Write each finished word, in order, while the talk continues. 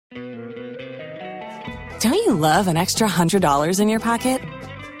Don't you love an extra $100 in your pocket?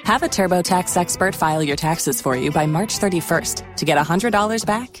 Have a TurboTax expert file your taxes for you by March 31st to get $100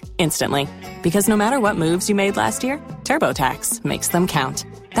 back instantly. Because no matter what moves you made last year, TurboTax makes them count.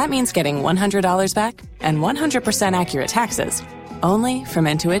 That means getting $100 back and 100% accurate taxes, only from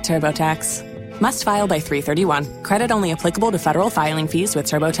Intuit TurboTax. Must file by 3/31. Credit only applicable to federal filing fees with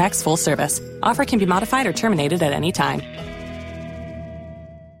TurboTax full service. Offer can be modified or terminated at any time.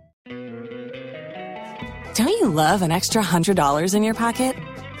 Don't you love an extra $100 in your pocket?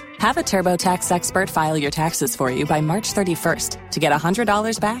 Have a TurboTax expert file your taxes for you by March 31st to get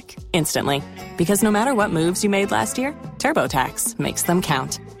 $100 back instantly. Because no matter what moves you made last year, TurboTax makes them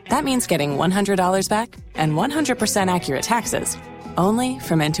count. That means getting $100 back and 100% accurate taxes, only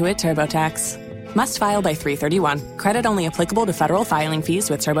from Intuit TurboTax. Must file by 3/31. Credit only applicable to federal filing fees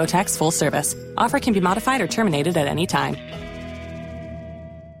with TurboTax full service. Offer can be modified or terminated at any time.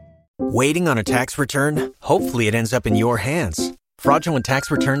 Waiting on a tax return? Hopefully it ends up in your hands. Fraudulent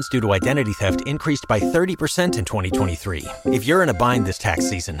tax returns due to identity theft increased by 30% in 2023. If you're in a bind this tax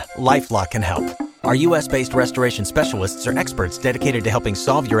season, LifeLock can help. Our U.S.-based restoration specialists are experts dedicated to helping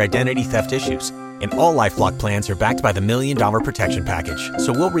solve your identity theft issues. And all LifeLock plans are backed by the $1 Million Protection Package.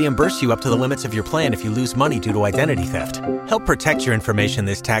 So we'll reimburse you up to the limits of your plan if you lose money due to identity theft. Help protect your information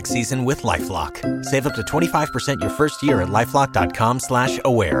this tax season with LifeLock. Save up to 25% your first year at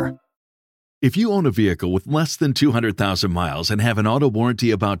LifeLock.com/aware. If you own a vehicle with less than 200,000 miles and have an auto warranty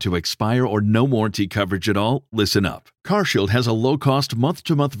about to expire or no warranty coverage at all, listen up. CarShield has a low-cost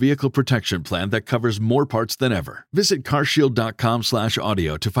month-to-month vehicle protection plan that covers more parts than ever. Visit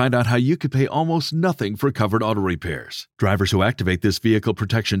carshield.com/audio to find out how you could pay almost nothing for covered auto repairs. Drivers who activate this vehicle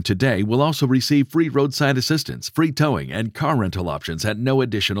protection today will also receive free roadside assistance, free towing, and car rental options at no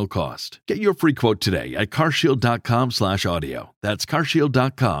additional cost. Get your free quote today at carshield.com/audio. That's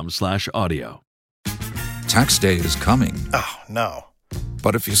carshield.com/audio. Tax day is coming. Oh, no.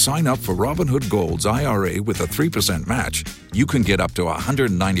 But if you sign up for Robinhood Gold's IRA with a 3% match, you can get up to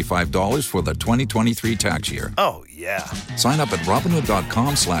 $195 for the 2023 tax year. Oh, yeah. Sign up at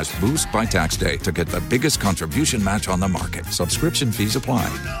Robinhood.com/boost by tax day to get the biggest contribution match on the market. Subscription fees apply.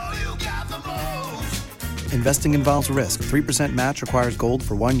 Investing involves risk. 3% match requires gold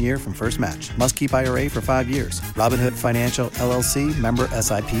for 1 year from first match. Must keep IRA for 5 years. Robinhood Financial, LLC, member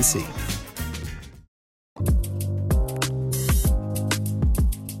SIPC.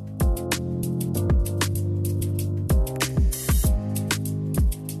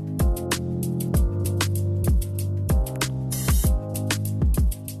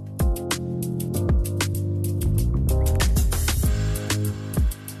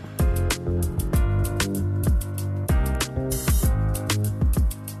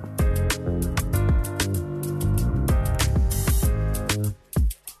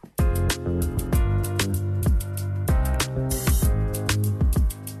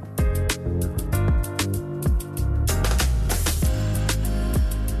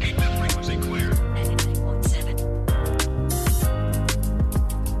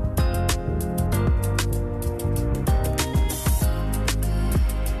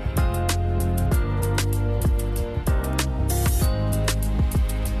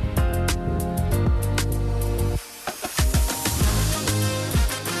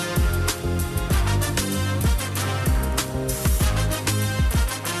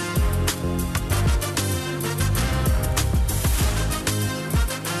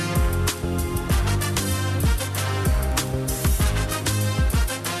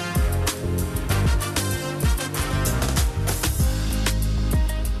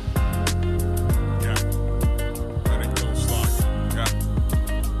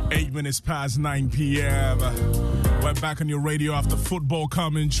 Minutes past 9 p.m. We're back on your radio after football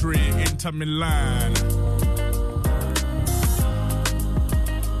commentary. Inter Milan.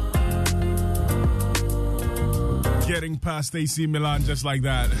 Getting past AC Milan just like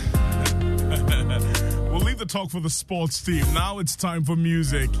that. We'll leave the talk for the sports team. Now it's time for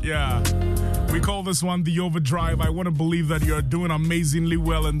music. Yeah. We call this one The Overdrive. I want to believe that you're doing amazingly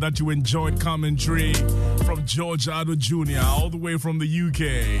well and that you enjoyed commentary from George Addo Jr. all the way from the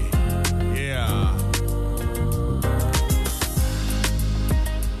UK. Yeah.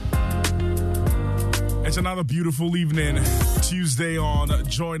 It's another beautiful evening. Tuesday on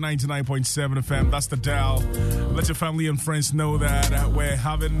Joy 99.7 FM. That's the dial. Let your family and friends know that we're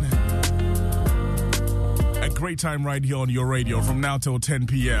having a great time right here on your radio from now till 10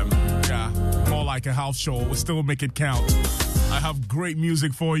 p.m. Yeah, more like a house show. We'll still make it count. I have great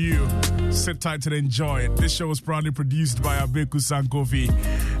music for you. Sit tight and enjoy it. This show is proudly produced by Abeku Sankofi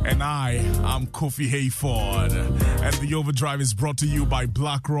And I'm Kofi Hayford. And The Overdrive is brought to you by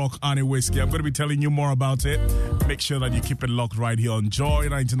Black Rock Honey Whiskey. I'm going to be telling you more about it. Make sure that you keep it locked right here on Joy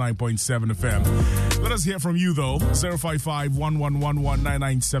 99.7 FM. Let us hear from you, though.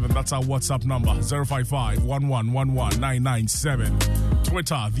 055-1111-997. That's our WhatsApp number. 055-1111-997.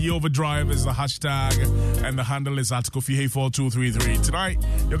 Twitter, The Overdrive is the hashtag, and the handle is at Kofi Hayford 233. Tonight,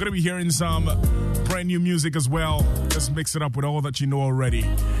 you're going to be hearing some brand new music as well. Just mix it up with all that you know already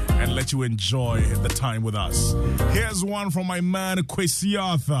and let you enjoy the time with us. Here's one from my man, Kwesi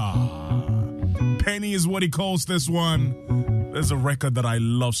Arthur. Penny is what he calls this one. There's a record that I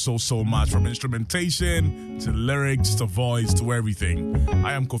love so much, from instrumentation to lyrics to voice to everything.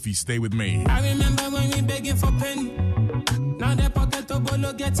 I am Kofi, stay with me. I remember when we begging for penny. Now the pocket of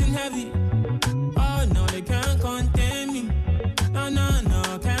bolo getting heavy. Oh no, they can't contain me. No,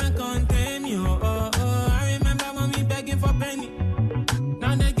 can't contain me. Oh. I remember when we begging for penny.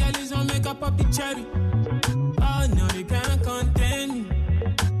 Now the girl is on make up the cherry. Oh no, they can't contain me.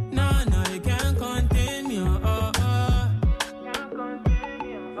 No, they can't contain me. Oh. Can't contain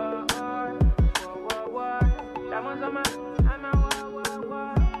me. Oh.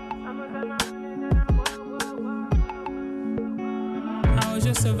 I was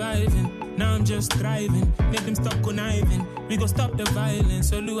just surviving. Now I'm just thriving. Make them stop conniving. We gon' stop the violence.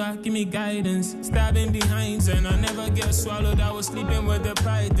 So Lua, give me guidance. Stabbing behind and I never get swallowed. I was sleeping with the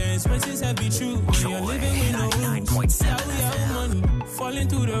pythons. Princess have be true. When you're living with no rules. Yeah, money. Falling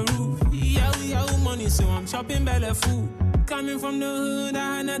through the roof. Yeah, money. So I'm chopping belly food. Coming from the hood,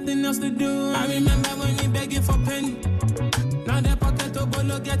 I had nothing else to do. I remember when we begging for penny. Now the pocket of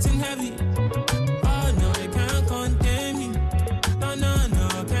bolo getting heavy. Oh no, they can't contain me. No,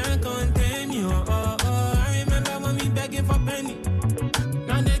 can't contain me. Oh. I remember when we begging for penny.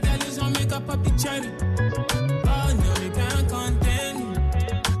 Now the girl is on make up the cherry. Oh no, they can't contain me.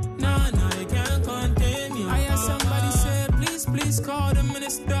 No, they can't contain me. I heard somebody say, please call the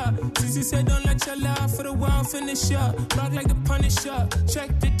minister. Sissy said, don't let your love for the world finish up. Rock like the Punisher.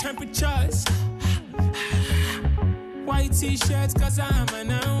 Check the temperatures. White t-shirts, cause I'm a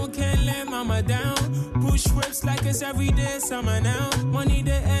now. Can't let mama down. Push whips like it's everyday summer now. Money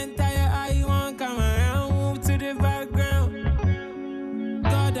the entire eye won't come around. Move to the background.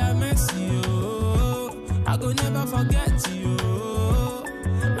 God have mercy, oh. I go never forget you, oh.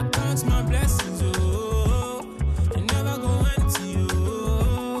 I count my blessings, oh. I never go empty,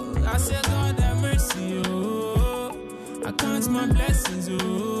 oh. I say God have mercy, oh. I count my blessings,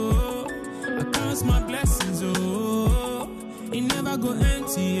 oh. I count my blessings, oh. It never go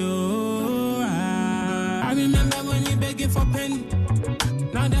empty, oh. I remember when you begging for penny.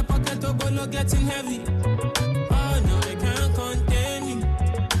 Now the pocket of bolo getting heavy. Oh no, they can't contain me.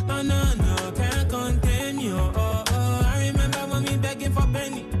 No, can't contain me, oh. I remember when we begging for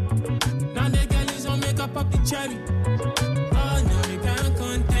penny. Now the girl is on make up the cherry. Oh no, they can't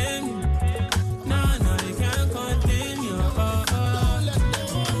contain me. No, they can't contain me, oh.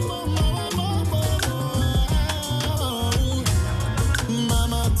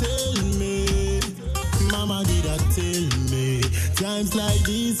 Mama did I tell me times like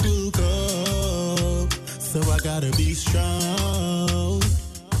these will come, so I gotta be strong.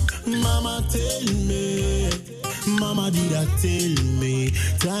 Mama tell me, Mama did I tell me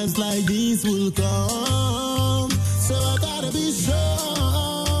times like these will come, so I gotta be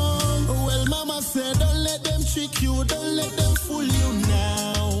strong. Well, Mama said don't let them trick you, don't let them fool you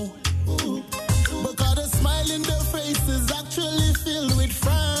now. Ooh. Because the smile in their face is actually filled with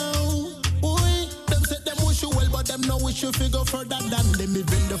frown. But them know we should figure further than them.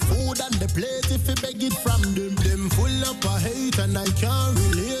 Even the food and the plate, if you beg it from them. Them full up of hate and I can't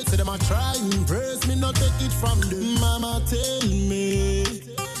relate. So them I try and impress me, not take it from them. Mama tell me,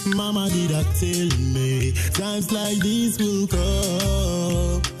 Mama did I tell me times like these will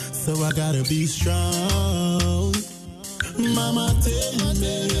come, so I gotta be strong. Mama tell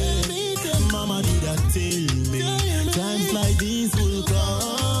me, Mama did I tell me times like these will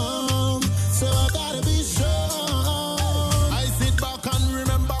come, so I gotta be strong.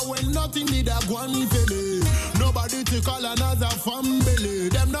 Nothing need a guan for me. Nobody to call another family.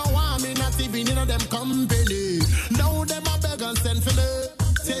 Them no want me, not even in them company. Now them a beg and send for me.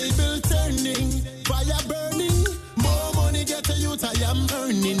 Table turning, fire burning. More money get to youth I am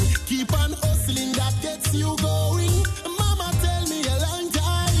earning. Keep on hustling, that gets you going. Mama tell me a long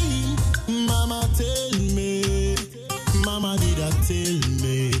time. Mama tell me, Mama did I tell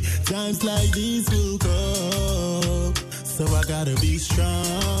me times like these will come, so I gotta be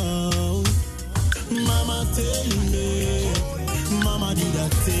strong. Mama tell me, Mama did I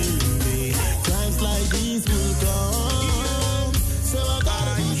tell me times like these will come, so I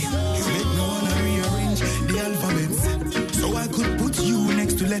gotta be strong.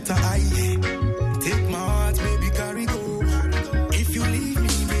 better I take my heart, baby, carry go. If you leave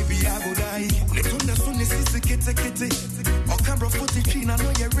me, baby, I go die. Or camera footage, I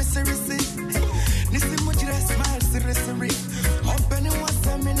know you're rissy. Nisi much smile, siri. Open it once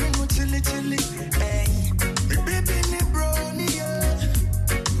a minute, chilly. Hey, me baby, me brownie, yeah.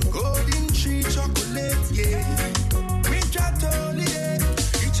 Golden tree chocolate, yeah. Me chatoli,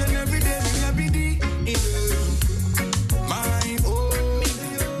 yeah. Each and every day, yeah. My own,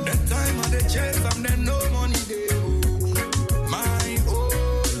 the time of the chase, I'm there, no money there. My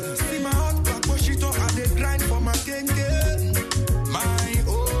own, see my heart back, push it up, and they grind for my gang. My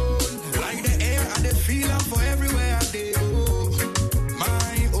own, like the air, and they feel I'm for everywhere I do.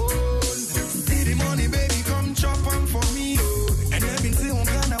 My own, see the money, baby, come chop on for me. And everything on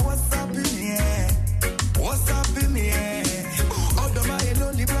kind of what's up in here? What's up in here? All the my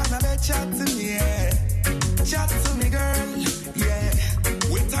lonely brother, they chat to me, yeah. Chat to me, girl, yeah.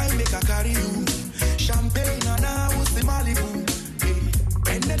 With time, make I carry you. Champagne and I will see Malibu.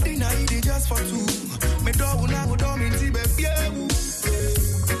 Yeah. And the dinner, eat it just for two. Me dog will not go down in Tibet, yeah.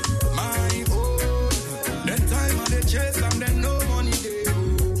 My own, the time of the chase, I'm there, no money there.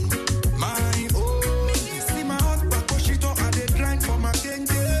 My own, see my heart back, push it up, and they grind for my gang.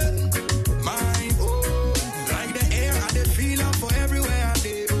 My own, like the air, and they feel I'm for everywhere I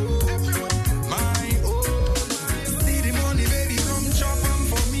do. My own, see the money, baby, come chop on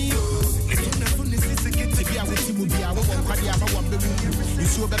for me.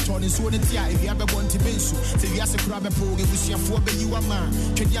 So better on so the tia if you ever want to be so you have to grab a program with your for be you a man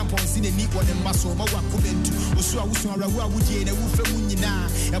can you pon see the need one in muscle ma wa comment so I was around who would you na wo fa mu nyina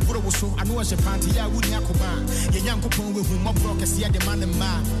e bro so I know a party ya would yakoma ye yankopon we hu mo broke see the man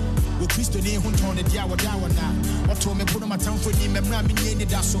ma wo Kristo ne hu ton de dia wada na oto me pono matam for ni memra me ni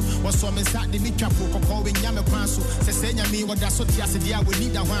da so wo so me sa de mi twapo kokko we nya me kwan so se se nya me wada so tia se dia we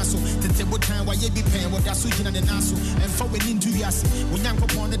need da hwan so tete botan wa ye bi pen wada so gina ne naso en fa we ni ndu wiase wo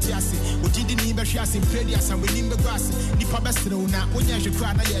nyankopon ne tiase wo didi ni be hwiase mpredi asa we ni be gwase nipa besrew na wo nya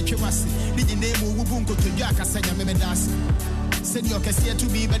hwekra na ye twewase ni di nemu wo bu nkotodwa akasa nya me dase send your cassia to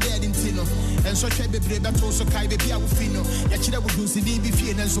be dead in Tino and so try be brave so kai be bia wo fino ya kire wo dunsi ni bi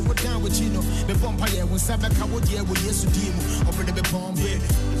fie na so wo down with Chino be bompa ye wo sa be ka wo die wo yesu dimu obre be bombe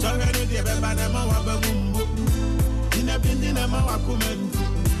so we no die be ba na ma wa ba mumbu ina bindi na ma wa kumentu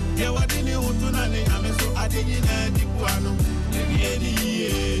ye wa dini hutu na ni ame so adini na di buano ye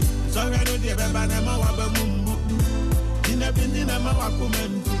ye so we no die be ba na ma wa ba mumbu ina bindi na ma wa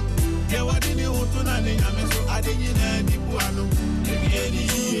kumentu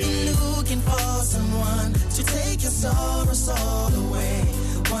looking for someone to take your sorrows all away,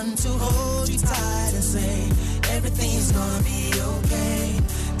 one to hold you tight and say everything's gonna be okay.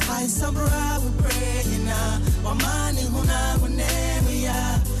 Kai sabra we pray now, wa mani huna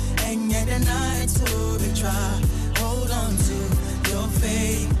hunemia, and yet the night to be try. Hold on to your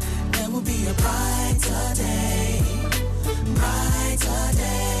faith, there will be a brighter day, brighter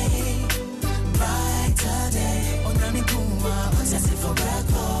day. Brighter day, on Nami Kuma, on Sassy for back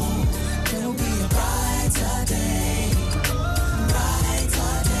home. There will be a brighter day,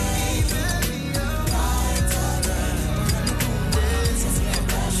 brighter day, brighter day.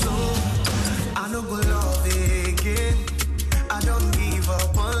 I don't go love again. I don't give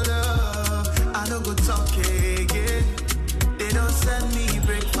up on love. I don't go talk again. They don't send me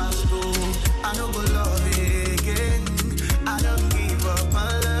breakfast food. I don't go love again. I don't give up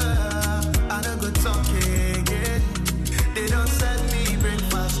on love. I don't go talk again. They don't send me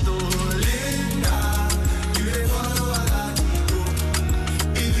breakfast to Linda. You dey follow a lot go.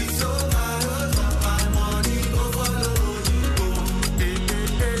 If it's so hard for my money, go follow you go.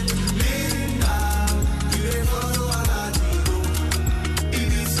 Linda, you dey follow a lot go.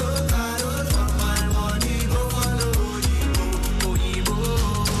 If it's so hard for my money, go follow you go. Oyibo,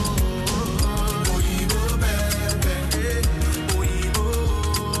 Oyibo, baby, Oyibo.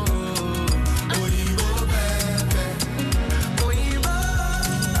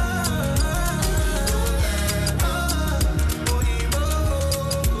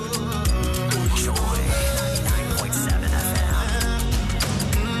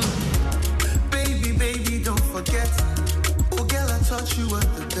 Thought you were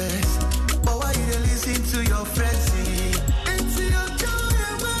the best, but why you didn't listen to your friends? Into your joy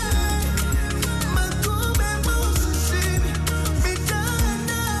away. My good memories to see me down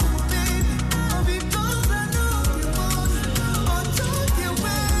now, baby. All because I know you want or talk your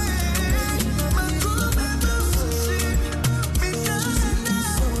way. My good memories to see me down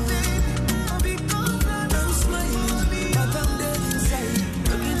now, baby. All because I know you want. But I'm dead inside.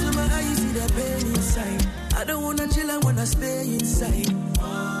 Look into my eyes, see the pain inside. I don't wanna chill, I wanna stay inside.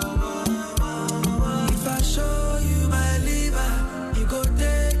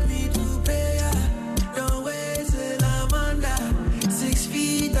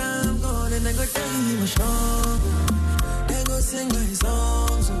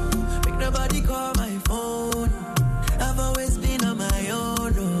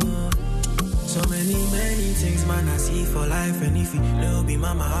 feel. Little be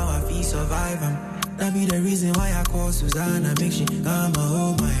mama, how I feel survive. That be the reason why I call Susanna, make she come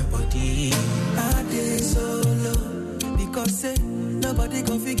hold my body. I did so low, because say, nobody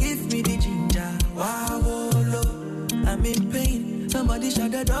gon' forgive me the ginger. Wow, low, I'm in pain. Somebody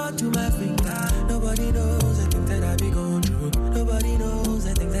shut the door to my finger. Nobody knows the things that I be going through. Nobody knows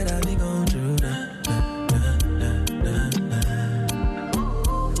the things that I be going through.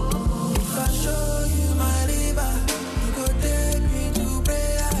 If I show you my river, you go take me to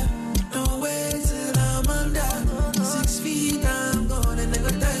prayer. Don't wait till I'm under 6 feet. I'm gonna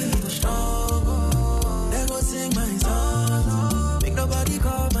never die for strong. They go sing my song. Make nobody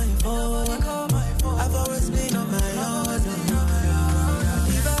call my phone. I've always been on my own.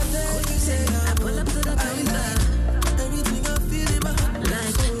 If I tell you, say I pull up to the top. Everything I feel in my heart.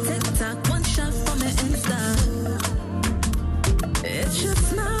 Like TikTok, one shot from the Insta. It's your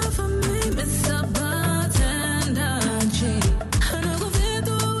smile for me, Mr. Bartender G. And I go feel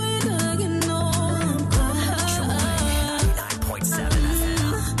the way that you know I'm caught.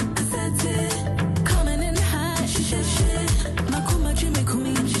 99.7 I said it, coming in high, shit. Makuma Jimmy,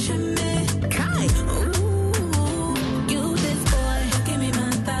 kumi, shishime. Kai, ooh, you this boy, give me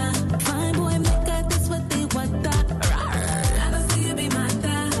my thigh. Fine boy, make that this what they want that. I don't see you be my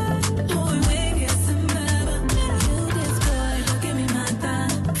thigh. Boy, wave yes and never. You this boy, give me my thigh.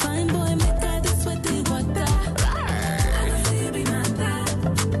 Fine boy, make that this what they want that. I don't see you be my thigh.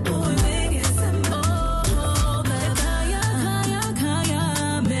 Boy, wave yes and never. Oh, but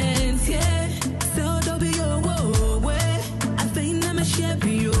kaya, means yeah. So don't be your woe way. I think I'm a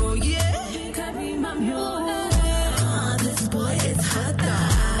champion, yeah. Carry my mule. This boy is hot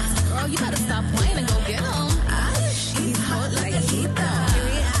dog. Girl, you better stop playing and go get him. He's hot like a heater.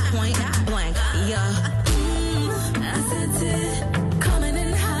 Point blank, yeah. I said it, coming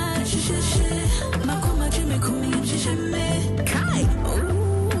in high, shit. Makuma Jimmy, kumi, shishime. Kai,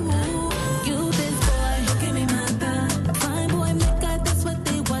 ooh, you this boy, give me my thigh. Fine boy, make that that's what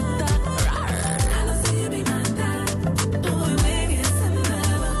they want that. I don't see you be my thigh. Boy, wave yes and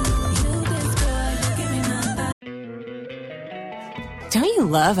never. You this boy, give me my thigh. Don't you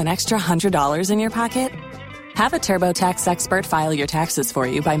love an extra $100 in your pocket? Have a TurboTax expert file your taxes for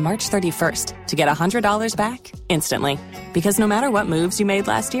you by March 31st to get $100 back instantly. Because no matter what moves you made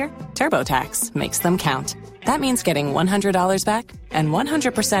last year, TurboTax makes them count. That means getting $100 back and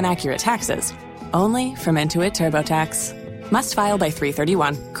 100% accurate taxes only from Intuit TurboTax. Must file by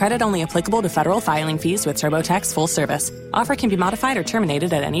 3/31. Credit only applicable to federal filing fees with TurboTax full service. Offer can be modified or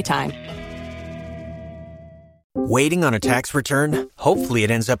terminated at any time. Waiting on a tax return? Hopefully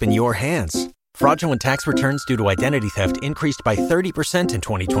it ends up in your hands. Fraudulent tax returns due to identity theft increased by 30% in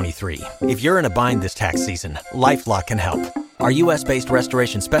 2023. If you're in a bind this tax season, LifeLock can help. Our U.S.-based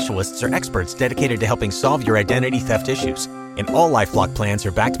restoration specialists are experts dedicated to helping solve your identity theft issues. And all LifeLock plans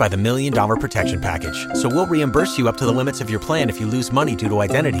are backed by the $1 Million Protection Package. So we'll reimburse you up to the limits of your plan if you lose money due to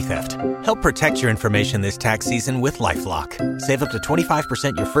identity theft. Help protect your information this tax season with LifeLock. Save up to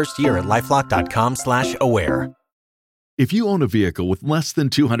 25% your first year at LifeLock.com/aware. If you own a vehicle with less than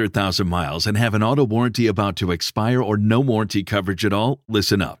 200,000 miles and have an auto warranty about to expire or no warranty coverage at all,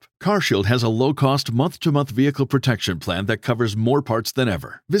 listen up. CarShield has a low-cost month-to-month vehicle protection plan that covers more parts than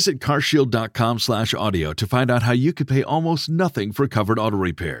ever. Visit carshield.com/audio to find out how you could pay almost nothing for covered auto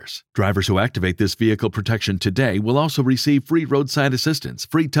repairs. Drivers who activate this vehicle protection today will also receive free roadside assistance,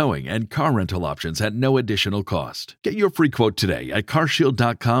 free towing, and car rental options at no additional cost. Get your free quote today at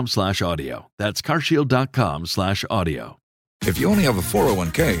carshield.com/audio. That's carshield.com/audio. If you only have a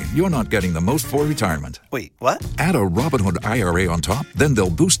 401k, you're not getting the most for retirement. Wait, what? Add a Robinhood IRA on top, then they'll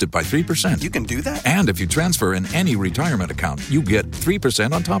boost it by 3%. You can do that? And if you transfer in any retirement account, you get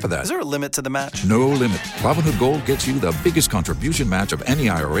 3% on top of that. Is there a limit to the match? No limit. Robinhood Gold gets you the biggest contribution match of any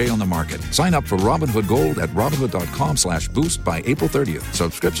IRA on the market. Sign up for Robinhood Gold at Robinhood.com/boost by April 30th.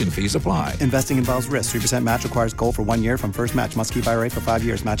 Subscription fees apply. Investing involves risk. 3% match requires gold for 1 year from first match. Must keep IRA for 5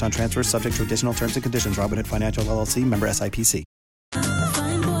 years. Match on transfers subject to additional terms and conditions. Robinhood Financial LLC, member SIPC.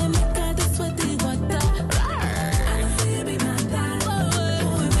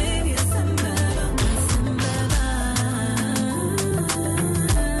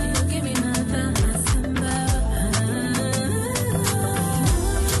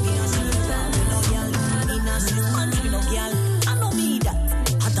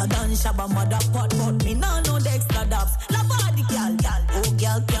 Shabba mother pot, but me nah know the extra dabs. La body gal, oh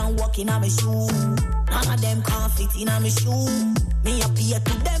gal can walk in a me shoe. None of them can't fit in a me shoe. Me appear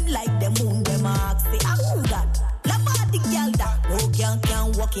to them like the moon, them ask say, who that? La body gal that, oh gal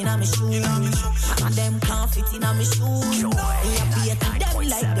can walk in a me shoe. None of them can't fit in a me shoe. Me appear to them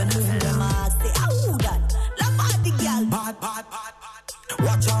like the moon, them ask say, who that? La body gal. bad.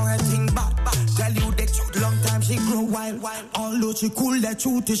 Watch how her thing bad. Tell you the truth, long time she grow wild. Although she cool, the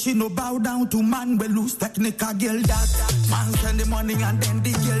truth is she no bow down to man. We lose technical girl that. Man send the money and then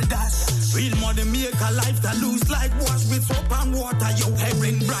the girl dash. Real money make a life that lose like wash with soap and water. Your hair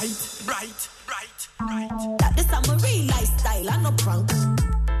ring bright. That this a my real lifestyle and no prank.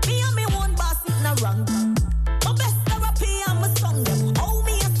 Me and me one boss is no wrong. My best therapy and my song them. How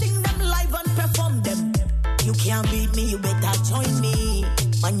me a sing them live and perform them. You can't beat me, you better join me.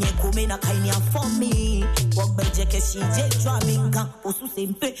 Manye kume na kainia for me. Walk by jeke CJ drabinka. Osu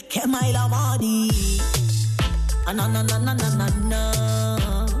sempe kemaila madi. Na.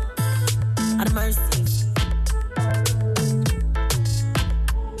 And mercy.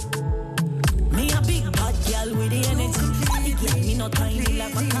 Me a big bad girl with the energy. Me no tiny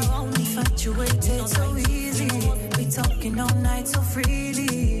like a cow. Infatuated so easy. We talking all night so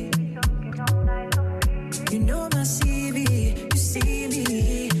freely. You know my CV, you see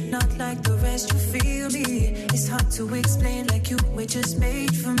me. Not like the rest, you feel me. It's hard to explain like you were just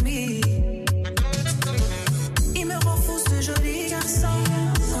made for me. Il me rend fou ce joli garçon.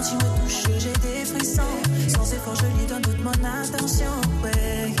 Quand il me touche, j'ai des frissons. Sans effort, je lui donne toute mon attention.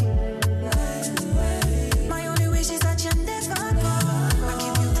 Ouais. My only wish is that you never go. I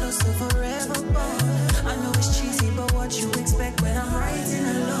keep you closer forever, boy. I know it's cheesy, but what you expect when I'm writing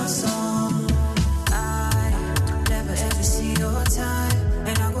a love song? Ever see your time,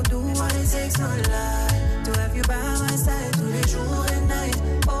 and I go do what it takes, no lie, to have you by my side through the jour and night.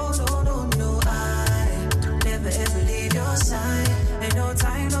 Oh no, I never ever leave your side. Ain't no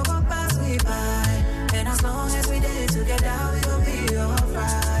time, no go pass me by. And as long as we did it together, we'll be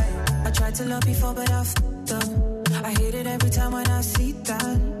alright. I tried to love before, but I fucked up. I hate it every time when I see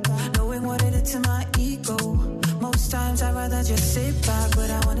that, knowing what it did to my ego. Most times I'd rather just sit back, but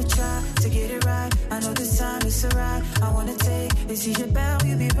I wanna try to get it right. I know this time it's alright. I wanna take this is your bell,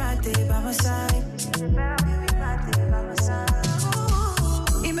 you'll be right there by my side.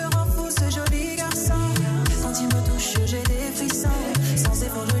 Il me rend fou ce joli garçon. Quand il me touche, j'ai des frissons. Sans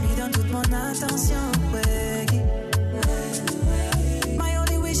effort, je lui donne toute mon attention. Ouais. My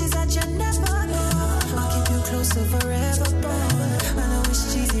only wish is that you never go. I'll keep you closer forever, boy. I know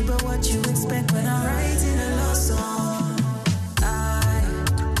it's cheesy, but what you expect when I'm writing a love song? I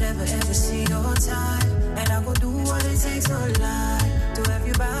never ever see your time, and I go do what it takes, no lie, to have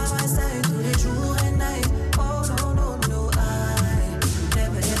you by my side through the jour and night. Oh no, I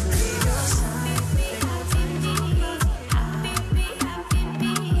never ever leave your side.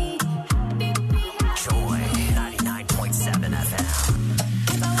 Joy 99.7 FM.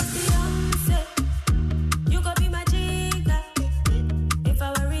 If I was Beyonce, you could be my Jigga. If I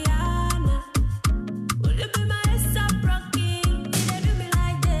were Rihanna, would you be my A$AP Rocky? Did they do me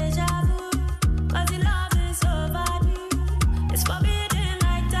like deja vu? 'Cause your love is overdue. It's forbidden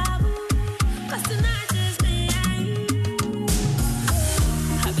like taboo. 'Cause tonight is me and you.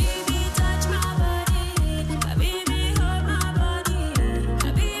 Habibi, touch my body. Habibi, hold my body.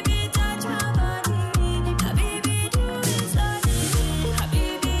 Habibi, touch my body. Habibi, do this body.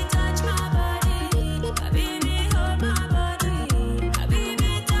 Habibi, touch my body. Habibi, hold my body.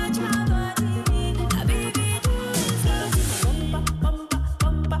 Habibi, touch my body. Habibi, do this body.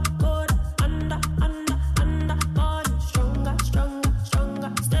 Bumpa, go under, on you.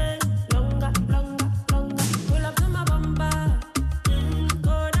 Stronger, stay longer. Pull up to my bumper,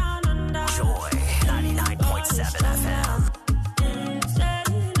 go down under. Joy 99.7 FM. Stay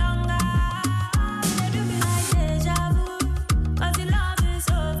longer. They do me like deja vu. 'Cause your love is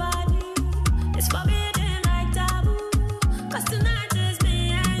overdue. It's forbidden like taboo. 'Cause tonight is me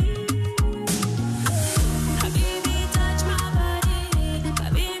and you. Habibi, touch my body.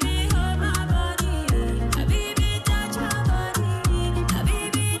 Habibi, hold my body. Habibi, touch my body.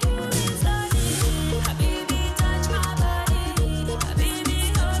 Habibi, do this body. Habibi, touch my body. Habibi,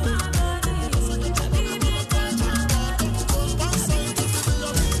 hold my body. Habibi, touch my body.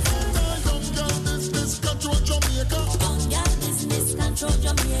 Young girl, business control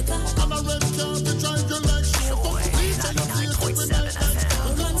Jamaica. I'm a red carpet, drive you like chauffeur. Joy 99.7 FM.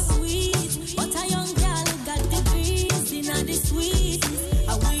 Run sweet, but a young girl got the breeze in the sweet.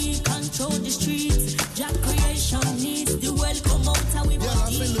 And we control the streets. Jack creation needs the welcome out and we Yeah, I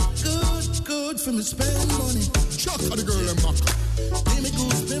body. feel it good for me spend money. Shock of the girl and mock. Give me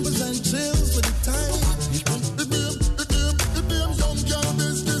goose pimples and chills for the time. The damn young girl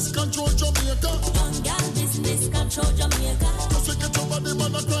business control Jamaica. Young girl business control Jamaica. Just to get your body,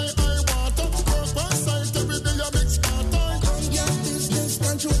 man, I cry, I water. Work on site every day, I mix water. Young girl business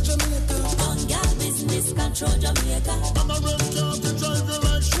control Jamaica. Young girl business control Jamaica. I'm a red carpet, drive you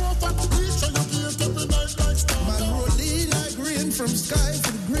like chauffeur. Reach and you get every night like starter. Man, rolling from sky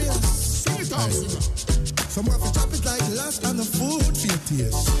to the grace. Sing it out. Somewhere for chop it like last and the food for your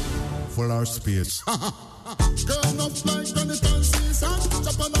taste. For our space. Girl up like Jonathan Caesar.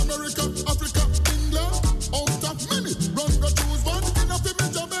 Japan, America, Africa, England. Out of many, run the choose one. In a film in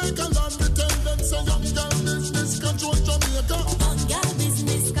Jamaica land. The tendency young girl business control Jamaica. Young girl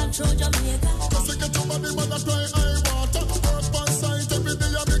business control Jamaica. Just to get your body, man, I cry high water. Work on site every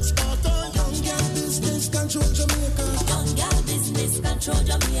day, a big starter. Young girl business control Jamaica. Young girl business control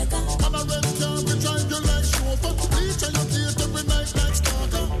Jamaica. On a red car, we drive you like chauffeur. Reach on your gate every night like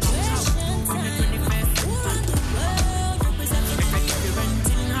stalker.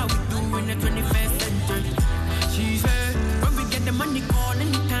 Money call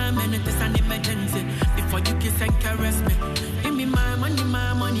anytime and it is an emergency. Before you kiss and caress me, give me my money,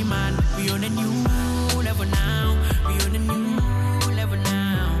 man. We on a new level now. We on a new level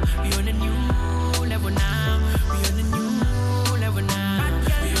now. We on a new level now. We on a new level now.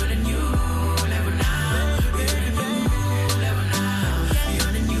 We on a new level now. We on a new level now. We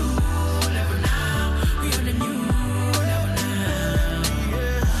on a new level now. We on a new level now.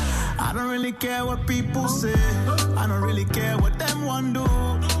 I don't really care what people say. I don't really care what them want do.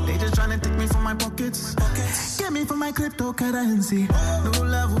 They just tryna take me from my pockets. Get me from my cryptocurrency. New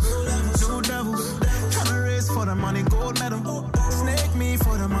levels, new devils. Tryna race for the money, gold medal. Snake me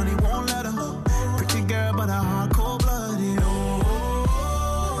for the money, won't let her. Pretty girl, but a heart cold-blooded.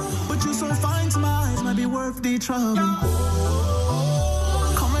 Oh, but you so fine to my eyes, might be worth the trouble.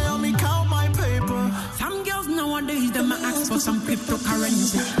 Come and help me count my paper. Some girls nowadays, them ask for some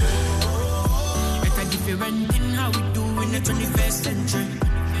cryptocurrency. Different in how we do in the 21st century.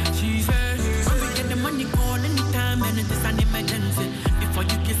 She said, when we get the money, call anytime and it is an emergency. Before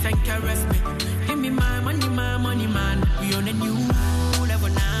you kiss and caress me, give me my money, man. We on a new level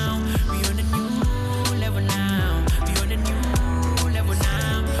now. We on a new level now. We on a new level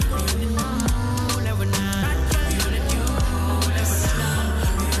now. We on a new level now. We on a new level now.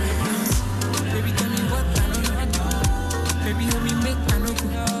 Baby, tell me what I don't know. Baby, help me make I know.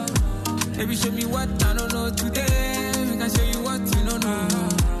 Baby, show me what I don't know today. I can show you what you don't know.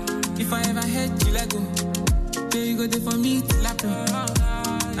 If I ever hate you, let go. There you go there for me till I pray.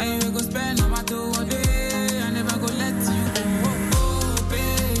 Now you will go spend no matter what day. I never go let you go. Oh,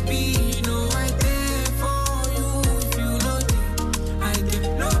 baby, you know I there for you. If you know it, I give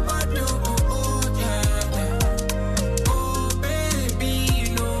nobody. Oh, yeah. Oh, baby, you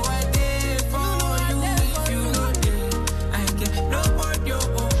know I there for you. If you know it, I give nobody.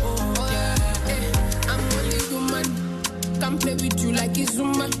 Can play with you like it's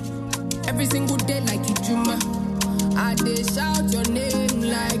Zuma. Every single day like it's Juma. I dey shout your name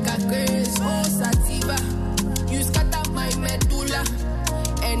like a grace. Oh, Sativa. You scatter my medulla.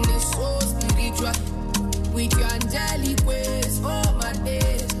 And it's so spiritual. With your angelic ways. Oh, my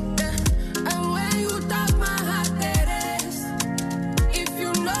days. And when you talk my heart, there is. If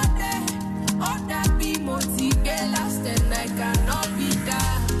you know that, all that be motivated last and I cannot be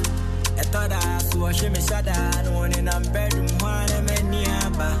that. I thought I saw she me shada, no one in a bedroom, one and many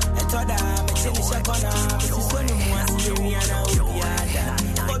abba. I thought I make sure she gonna, this is only one see me and I will be ada.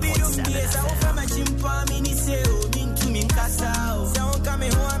 Bobby, you place, I will from a chimpa, mini say, oh, mean to me, casa. Sound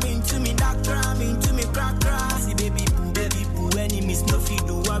coming home, mean to me, doctor, mean to me, crack. See, baby, boo, enemies, no feed,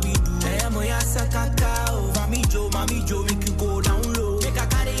 do what we do. I am a yasa cacao. Mami Joe, make you go down low. Make a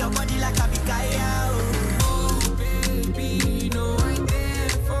carry your body like a big guy. Oh, baby, you know I there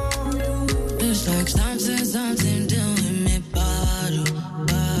for you. It's like something doing me bottle,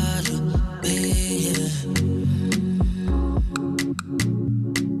 baby.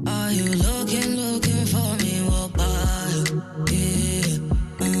 Are you looking for me? What bottle, yeah.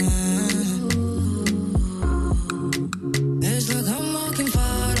 It's like I'm walking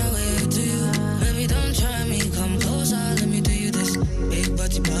far away to you. Baby, don't try me, come closer, let me do you this. Big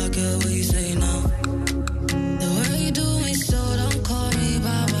body pocket, what you say now? The way you do me so, don't call me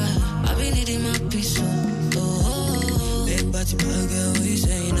Baba. I be needing my peace, oh. Big body pocket, what you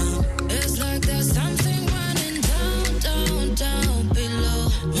say now? It's like there's something running down below.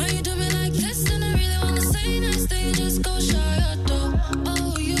 When you do me like this, and I really wanna say nice things, just go shut your door.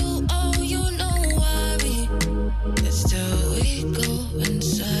 Oh, you know why we. It's till we go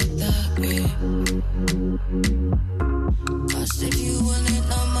inside that way. Cause if you want it,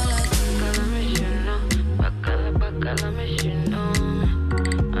 I'm like bacala, you know.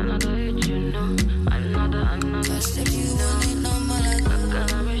 Another hit, you know. Another. Cause if you want it, I'm like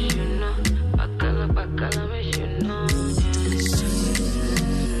bacala, you know. Bacala, you know.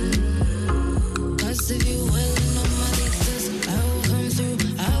 Cause if you want it, I'm like this. I will come through,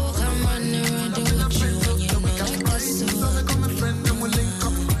 I will come running with you. And you know like this, so.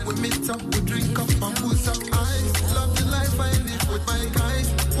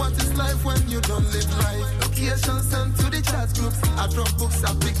 enough when you don't live life. Location sent to the chat groups. I drop books,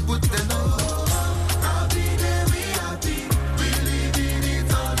 I pick boots, then I'll be there, we happy. We living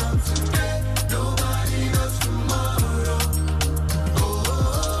it all up today. Nobody knows tomorrow.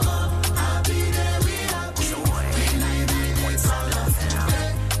 I'll be there, we happy. We living it all up today.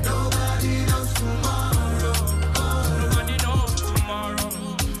 Nobody knows tomorrow. Nobody knows tomorrow.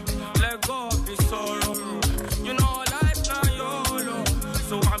 Let go of the sorrow. You know life now YOLO.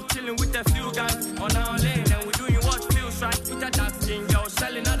 So I'm chilling with a few guys on our lane, and we're doing what feels right. With a dark skin girl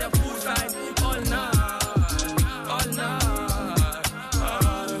selling on the poolside all night, all night.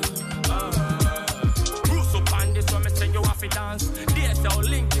 Bruce up on this one, me say you have to dance. DSL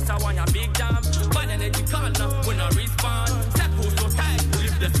link, this I want your big jam. Bad energy call now, when I respond. Set who's so tight,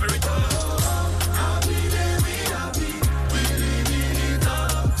 live the spirit on. I'll be there, we happy. We living it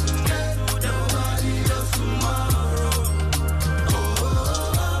all up today. Nobody knows tomorrow.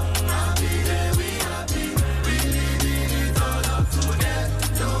 I'll be there, we happy. We living it all up today.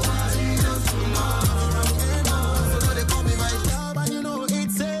 Nobody knows tomorrow. So they call me my job, and you know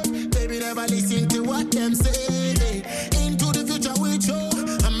it's safe. Baby, never listen to what them say. Into the future with you,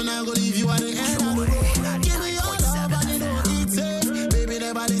 I'm not gonna leave you at the end of the road. Give me your love, and you know it's safe. Baby,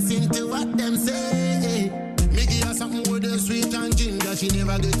 never listen to what them say. Me give her something with the sweet and ginger. She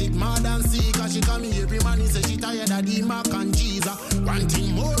never get it mad and see. Cause she come here every man, he say she tired of the mac and cheese. One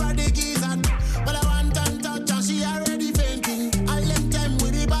thing more of the geezer. But I want and touch and she already fainting. I left time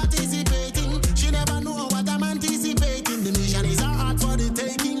with the participating. She never know what I'm anticipating. The mission is hard for the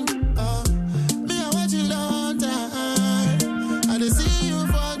taking. Me I watch you long time. I dey see you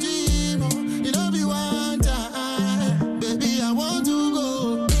for dream. You know be one time. Baby, I want to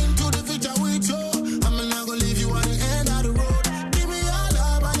go into the future with you. I'm not gonna leave you at the end of the road. Give me your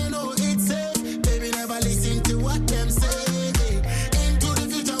love and you know it's safe. Baby, never listen to what them say. Into the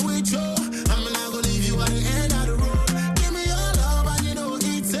future with you. I'm not gonna leave you at the end of the road. Give me your love and you know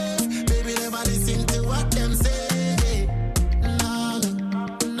it's safe. Baby, never listen to what them say. Nada,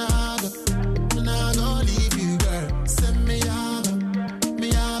 nada, not gonna leave you, girl. Send me out, me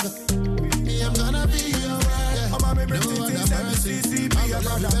I'm gonna be your wife. I'm a baby, CCP, a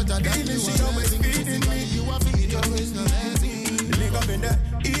brother. Daily she always feeding me. You are feeding your business. Link up in the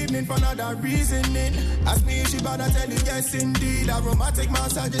evening for another reasoning. Ask me if she bother, tell you yes indeed. Aromatic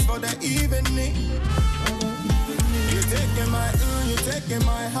massages for the evening. You taking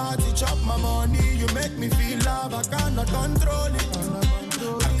my heart, you chop my money. You make me feel love, I cannot control it.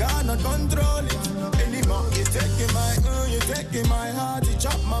 I cannot control it anymore. You taking my heart, you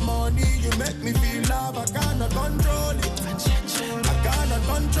chop my money. You make me feel love, I cannot control it. I cannot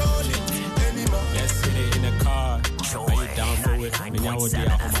control it anymore. Let's hit it in the car. Are you down for it? Me now would be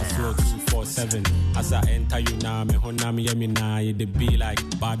out on my floor 247. As I enter you now, me hona me yemi now. It be like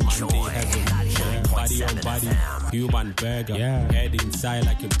bad man day heaven. Yeah, body on body, human burger. Yeah. Head inside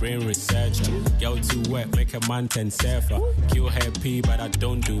like a brain researcher. Girl too wet, make a man 10 surfer. Kill her P, but I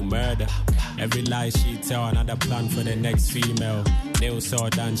don't do murder. Every lie she tell, another plan for the next female. Nails so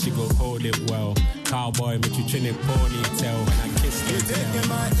done, she go hold it well. Cowboy, make you trim a ponytail when I kiss you. You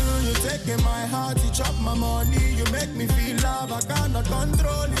taking my heart, you chop my money. You make me feel love, I cannot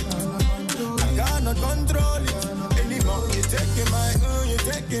control it. I cannot control it anymore. You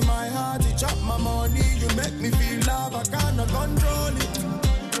taking my heart, you chop my money. You make me feel love, I cannot control it.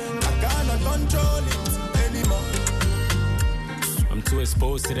 I cannot control it anymore. I'm too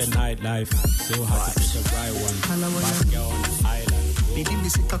exposed to the nightlife. So hard to pick a right one. Bad girl on the island. Baby, me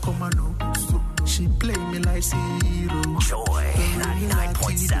sick a commando. She play me like zero. Joy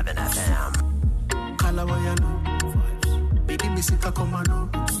 99.7 FM. Kalawayano. Baby, me sick a commando.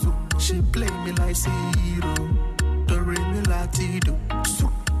 She play me like zero. The ring me latido. So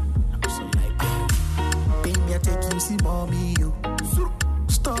like that. Baby, I take you see mommy yo.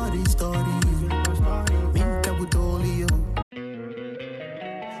 Story. Minka with all you.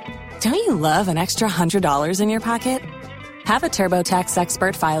 Don't you love an extra $100 in your pocket? Have a TurboTax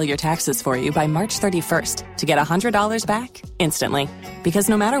expert file your taxes for you by March 31st to get $100 back instantly. Because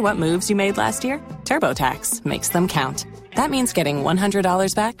no matter what moves you made last year, TurboTax makes them count. That means getting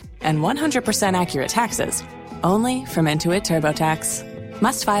 $100 back and 100% accurate taxes only from Intuit TurboTax.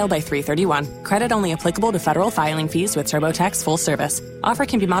 Must file by 3/31. Credit only applicable to federal filing fees with TurboTax full service. Offer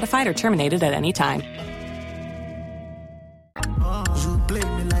can be modified or terminated at any time. You play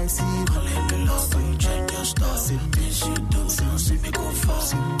me like zero. So you change your stuff. See me go far.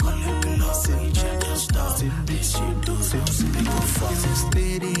 See me change your stuff. See me go far.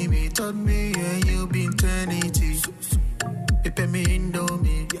 Steady me, taught me, and you been eternity. You pay me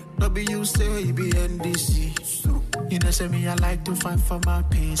Indomie. W say you be NDC. You know, say me, I like to fight for my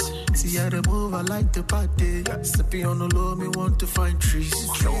peace. See how they move, I like to party. Sipping on the low, me want to find trees.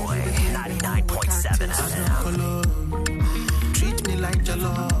 Joy 99.7 FM. Treat me like your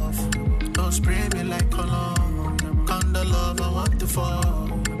love. Don't spray me like cologne. Kind of love I want to fall.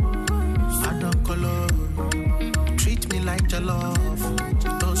 I don't color. Treat me like your love.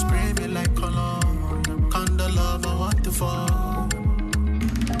 Don't spray me like cologne. Kind of love I want to fall.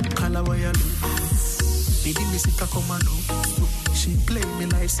 Kalawaya. Baby, me sick a commando. She play me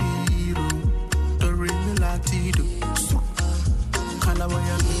like zero. Don't ring me like Tido.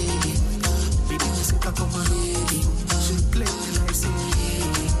 Kalawaya lady. Baby, me sick a commando. She play me like zero.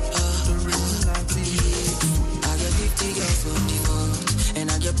 Don't ring me like Tido. I got 50 girls on the phone, and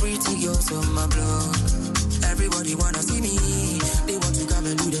I get pretty girls on my block. Everybody wanna see me. They want to come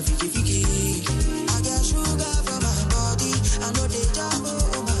and do the fiki. I got sugar for my body. I know they jam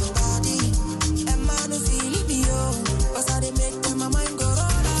on my body. And man, no feel it, yo. Cause I they make them my mind go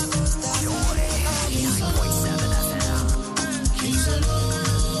roller coaster. Joy 99.7 FM. He's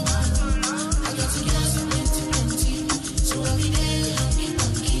alone. I got to get some plenty. So every day I keep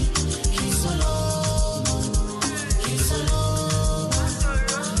on keep. He's alone. He's alone. I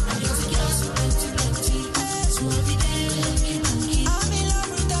got to get some plenty. So every day I keep on keep. I'm in love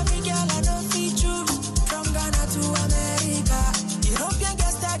with every girl I don't feel true. From Ghana to America. European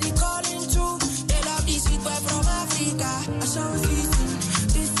girls steady calling too. They love this sweet boy from Africa. I shall season,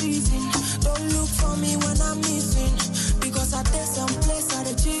 this season. Don't look for me when I'm missing. Because I take some place at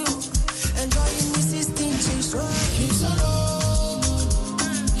the chill. Enjoying me 16 chicks. He's alone.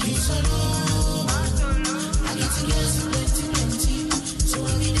 He's alone. I get to get some plenty. So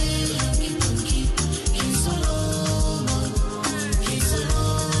every day I keep on keep. He's alone. He's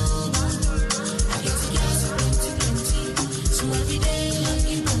alone. I get to get some plenty. So every day I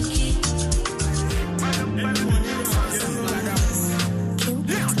keep on keep.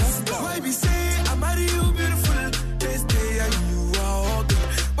 Why be say I marry you beautiful? This day and you are all good.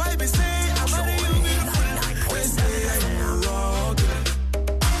 Why be say I marry you beautiful? This day and you are all good.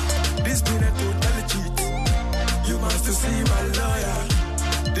 This been a total cheat. You must see my lawyer.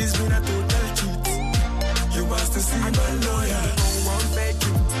 This been a total cheat. You must see my lawyer. One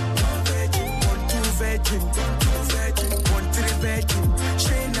virgin, one virgin, 1, 2 virgin, 1, 2 virgin, 1, 3 virgin.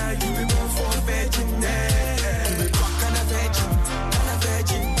 Shayna, you be born for virgin. You be back and a virgin, and a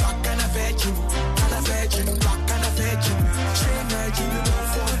virgin, back and a virgin, and a virgin, back and a virgin. Shayna, you be born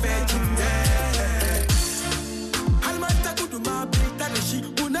for virgin. Almanta kudu mabita na shi,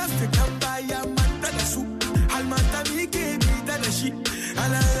 unafika mbaya manta na su. Almanta mike bita na shi,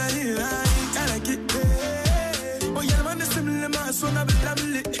 alagari alaki. Oyalmane simle masona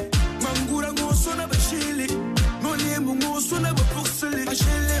belamle, mangura ngosona bashili, ngone mungosona bapursele.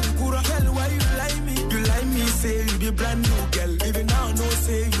 Ashele mkura, girl why you like me? You like me, say you be brand new girl. Even now no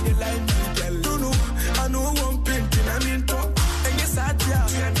say you dey like me, girl. No, I know one painting I'm in top. And yes I tell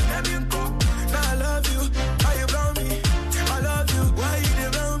you, I'm in top. Now I love you, why you brown me? I love you, why you dey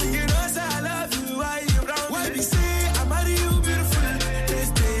brown me? You know say I love you, why you brown me? Why be say I marry you beautiful? This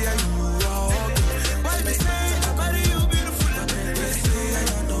day and you are all good. Why be say I marry you beautiful? This day and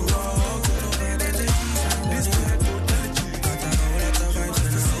you are all good. This day I total cheat. Got a whole lot of vibes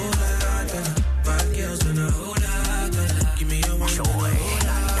and a whole lot of bad girls and a whole lot of. Give me your one. Joy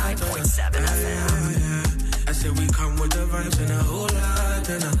 99.7 FM. I said we come with the vibes and a whole lot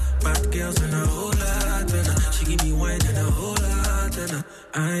and bad girls and a whole lot and she give me wine and a whole lot and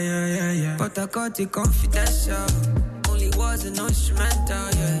But I got it confidential. Only words and no instrumental,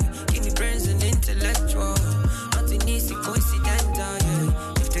 yeah. Give me brains and intellectual. Nothing easy, coincidental,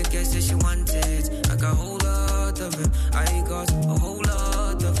 yeah. If the girl says she wanted, I got a whole lot of him. I got a whole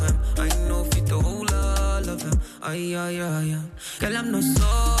lot of him. I know fit a whole lot of him. Ay. Girl, I'm no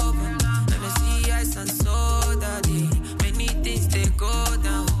sober. Let me see ice and soda, many things they go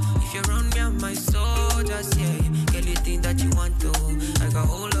down. If you run me, I'm my soldiers, yeah. Girl, you think that you want to? I got a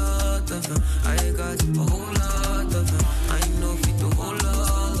whole lot of them. I got a whole lot of them. I know fit a whole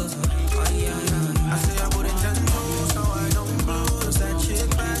lot of them. Ay. I say I wouldn't tell you, so I don't close that shit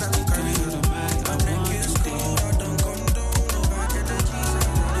back. I don't carry out of mine. I make you stay, I don't condone. No, I get the cheese.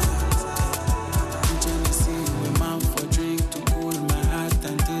 I'm trying to see my mouth for drink to cool my heart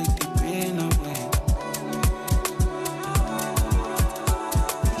and take the pain away.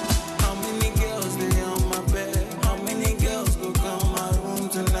 How many girls lay on my bed? How many girls go come my room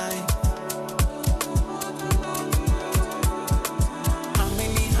tonight? How many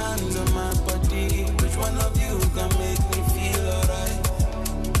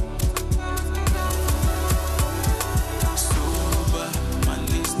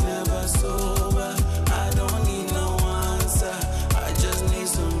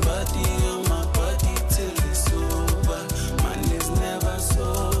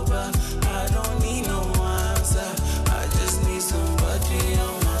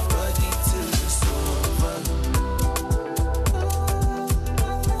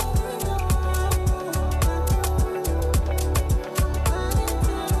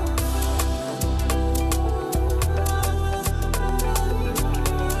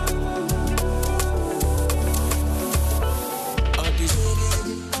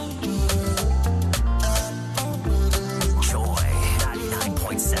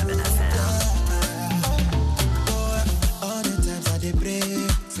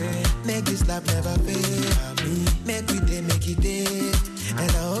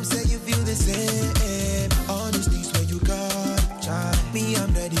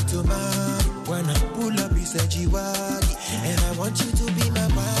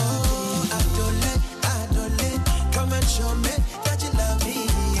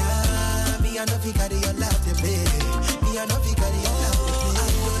know if carry your love to play. Me, I know if carry your love to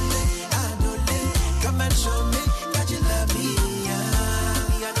play. I don't let, come and show me that you love me.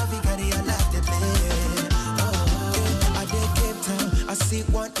 Me, I know if carry your love to play. I did Cape Town, I see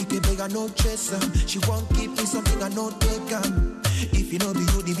one, it big, I no chase she won't give me something, I no take if you know be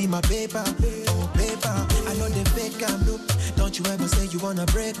you, they be my paper. Oh, paper, I know they fake look. Don't you ever say you wanna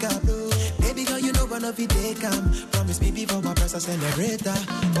break up, look. Baby girl, you know one of it they come. Promise me before my press, I celebrate that.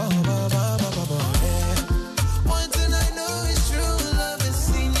 Yeah. One thing I know is true love is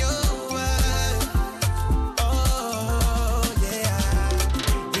in your eyes. Oh, yeah,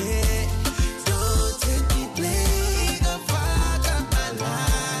 yeah. Don't take me play the fuck up my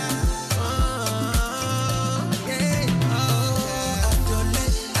life. Oh, yeah.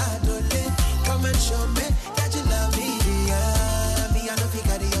 I don't let, come and show me that you love me. Yeah. Me, I know if you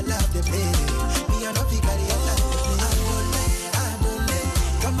carry your love to play. Me, I know if you carry your love to play. I don't let,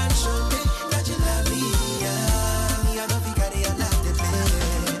 come and show me that you love me. Yeah. Me, I know if you carry your love to play.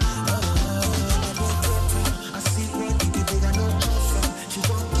 I see one, you can big, I know just she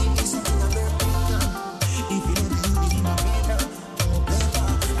won't give me something I don't think. If you don't do it, my baby. Oh, baby,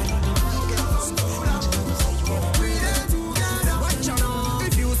 I know the weekends. We there together. Watch out now.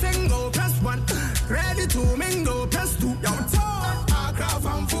 If you sing, go press 1. Ready to mingle, press 2. Yo, talk. I craft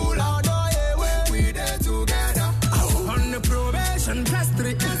and full out. We there together. On the probation, press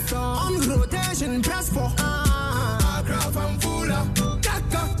 3. On rotation, press 4. I craft and full out.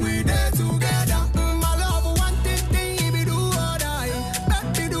 We there together. My love, one thing, baby, do or die.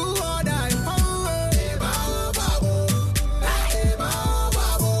 Baby, do or die.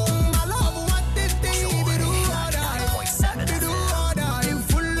 My love, one thing, baby, do or die. Baby, do or die. In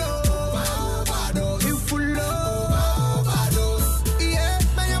full love, in full love. Yeah,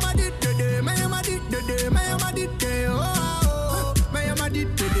 may I did the day, may I did the day, may I did the day. Oh, may I did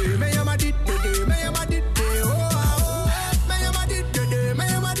the day, may I did the day, may I did the day. Oh, may I did the day,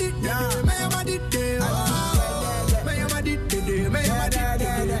 may I did the day, may I did the day. Oh, may I did the day, may I did the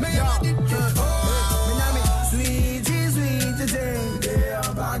day, may I did the day. Oh, sweet, day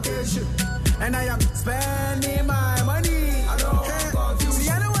on vacation, and I am spending my money. See,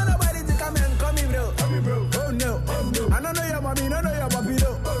 I don't want nobody to come and call me bro. Oh no. I don't know your mommy, don't know your papi,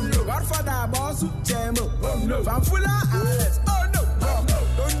 no. Godfather, boss, Jambo. Oh no. Fanfula, Alex. Oh no.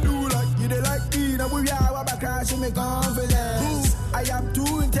 Don't do like you they like me. Now we are about crash me confidence. I am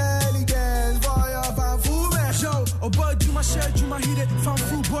too intelligent for your fanfu man. Yo, oh boy, you my shirt, you my hit it,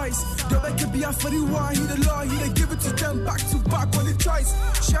 fanfu boys. The way can be a for the one, he the law, he they give it to them back to back on the choice.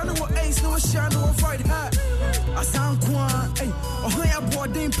 She know what ace, no she know what fight hat. I sound quan, hey, oh yeah, boy,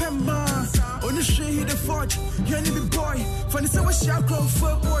 they ain't pen man. On the shit, he the forge, you ain't even boy. Funny, so what she a grown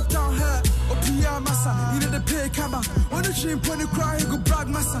foot, boy, down her. Oh, Pia Massa, he did the pay camera. On the shit, put the cry, he go brag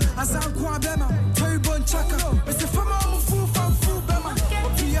massa. I sound quan, Bema, Terry Bun Chaka. It's a fama, I'm a fool, fanfu, Bema. Oh,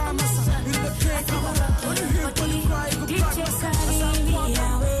 Pia Massa, he did the pay camera. On the shit, put the cry, he go brag massa. I sound quan,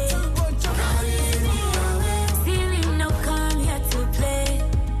 Bema, Terry Bun Chaka. Feeling no come here to play.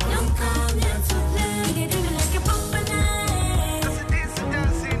 No come here to play. You get me like a bumper night.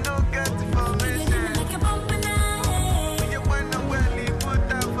 No get for me. You get me like a bumper night. You wanna really put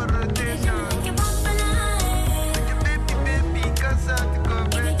that for rotation. Like a bumper night. Baby, cause I to go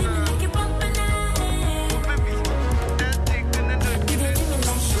You get me like a bumper night. baby. That thing gonna do. You get me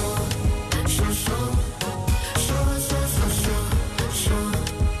like show. You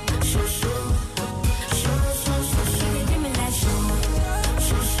get me like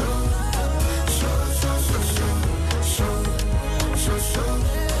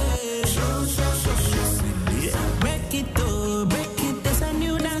Break it, there's a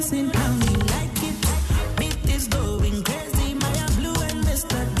new dancing how me like it. Beat is going crazy, Maya Blue and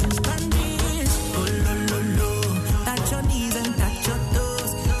Mr. Spanish. Oh, lo, touch your knees and touch your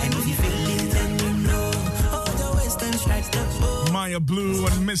toes. And if you feel it, then you know. Oh, the western strikes the pose. Maya Blue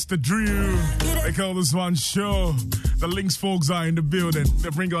and Mr. Drew. They call this one show. The Links folks are in the building. They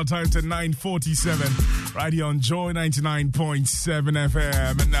bring our time to 9:47 right here on Joy 99.7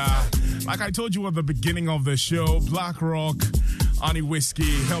 FM. And like I told you at the beginning of the show, Black Rock, Honey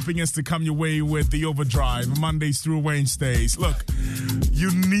Whiskey, helping us to come your way with the Overdrive, Mondays through Wednesdays. Look,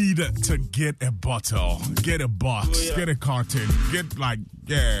 you need to get a bottle, get a box, get a carton, get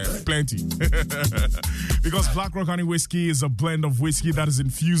plenty. Because Black Rock Honey Whiskey is a blend of whiskey that is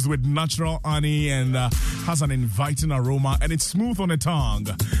infused with natural honey and has an inviting aroma, and it's smooth on the tongue.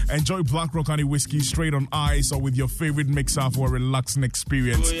 Enjoy Black Rock Honey Whiskey straight on ice or with your favorite mixer for a relaxing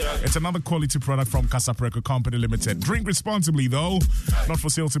experience. It's another quality product from Casapreco Company Limited. Drink responsibly though. Not for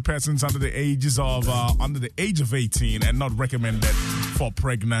sale to persons under the age of 18 and not recommended for for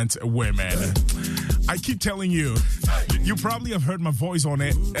pregnant women. I keep telling you, you probably have heard my voice on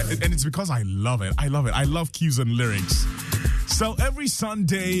it, and it's because I love it. I love cues and lyrics. So every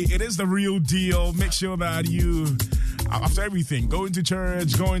Sunday, it is the real deal. Make sure that you, after everything, going to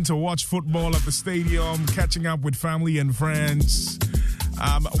church, going to watch football at the stadium, catching up with family and friends.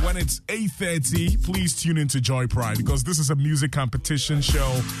 When it's 8:30, please tune into Joy Prime, because this is a music competition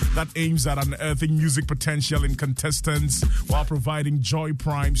show that aims at unearthing music potential in contestants while providing Joy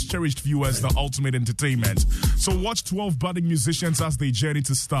Prime's cherished viewers the ultimate entertainment. So watch 12 budding musicians as they journey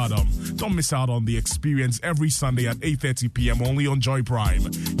to stardom. Don't miss out on the experience every Sunday at 8:30 p.m. only on Joy Prime.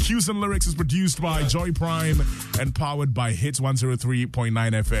 Cues and Lyrics is produced by Joy Prime and powered by Hits 103.9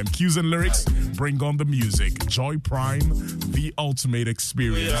 FM. Cues and Lyrics, bring on the music. Joy Prime, the ultimate experience.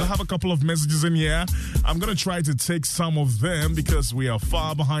 I have a couple of messages in here. I'm going to try to take some of them because we are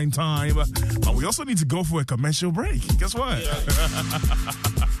far behind time. But we also need to go for a commercial break. Guess what?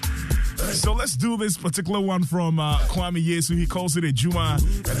 So let's do this particular one from Kwame Yesu. He calls it a Juma.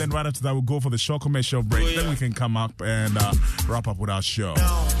 And then right after that, we'll go for the short commercial break. Then we can come up and wrap up with our show.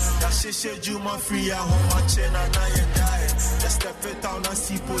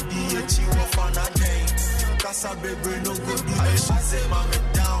 Casa baby no good do I say mama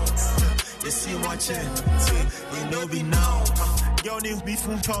down. You see my chain, you know be now. Girl need be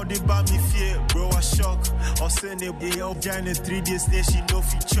from town they buy me fear, bro I shock. Or send it be up giant 3 days there she no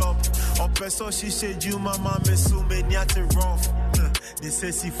fit chop. Or person she said you mama me so many at the rough. They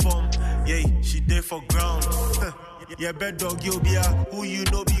say she from, yeah she there for ground. Yeah bad dog you be who you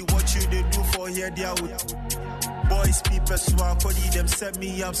know be what you they do for here there with. Boys, people, swag, body, them set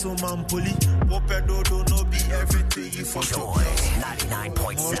me up, so man, bully. Wopedo don't know be everything you for Joy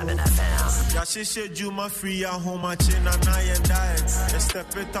 99.7 FM. Yeah, she said you my free at home, my chin and I and I. Let's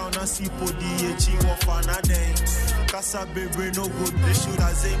step it down and see podi, chi wafana day. Casa baby, no good, they should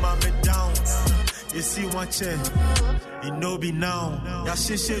have say, me down. You see my chain, it no be now. Yeah,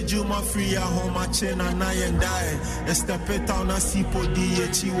 she said you my free at home, my chin and I and I. Let's step it down and see podi,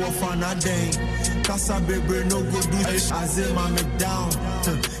 chi wafana day. Casa baby, no good. I say, me down.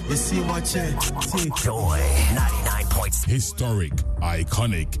 You see my chain. Joy 99.6. Historic,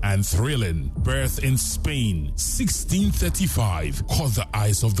 iconic, and thrilling. Birth in Spain, 1635. Caught the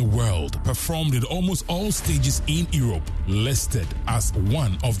eyes of the world. Performed in almost all stages in Europe. Listed as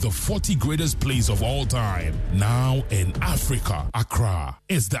one of the 40 greatest plays of all time. Now in Africa, Accra.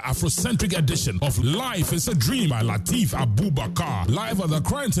 It's the Afrocentric edition of Life is a Dream by Lateef Abubakar. Live at the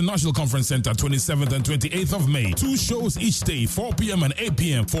Accra International Conference Center, 27th and 28th of May. 2 shows each day, 4 p.m. and 8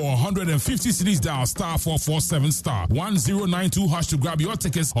 p.m. For 150 cities, dial *447*1092# to grab your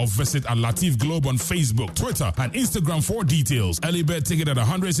tickets, or visit at Lateef Globe on Facebook, Twitter, and Instagram for details. Early bird ticket at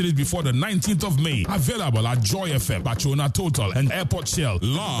 100 cities before the 19th of May. Available at Joy FM, Bachona Total, and Airport Shell.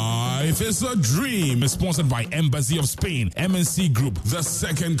 Life is a Dream is sponsored by Embassy of Spain, MNC Group, The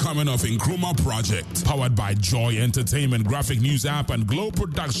Second Coming of Nkrumah Project, powered by Joy Entertainment, Graphic News App, and Globe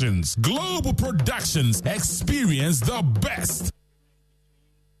Productions. Global Productions, experience the best.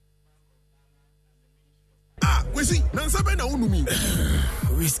 Kwesi, nansabe na unumi.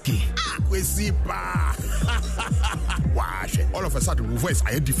 Whiskey. Kwesi pa. Wash. All of a sudden, my voice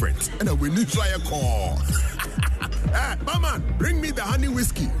are different, and I will need try a call. Hey, Mama, bring me the honey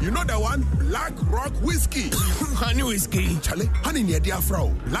whiskey. You know the one? Black Rock Whiskey. Honey whiskey. Charlie, honey near dear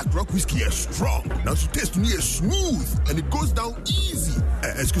Frau. Black Rock Whiskey is strong. Now to taste me is smooth, and it goes down easy.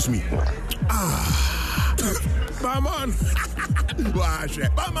 Excuse me. Barman.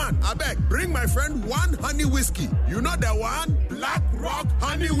 Barman, I beg, bring my friend one honey whiskey. You know the one? Black Rock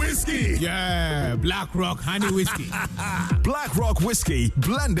Honey Whiskey. Yeah, Black Rock Honey Whiskey. Black Rock Whiskey,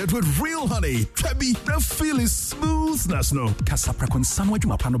 blended with real honey. Trebi, the feel is smooth, Nasno. Kasaprakon Sanwa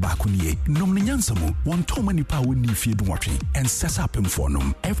Jumapano Bakunie, Nomniansamu, one Tomani Power Nifi Dwatri, and Sesapim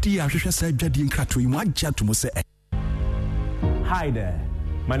Fornum. FDR said Jadin Kratui, Majatumose. Hi there,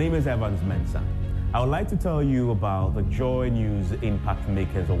 my name is Evans Mensah. I would like to tell you about the Joy News Impact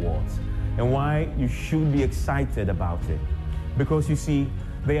Makers Awards and why you should be excited about it. Because you see,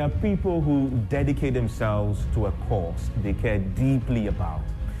 there are people who dedicate themselves to a cause they care deeply about.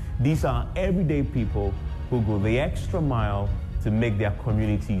 These are everyday people who go the extra mile to make their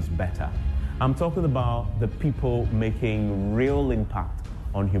communities better. I'm talking about the people making real impact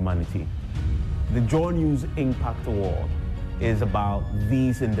on humanity. The Joy News Impact Award is about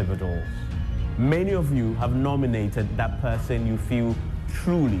these individuals. Many of you have nominated that person you feel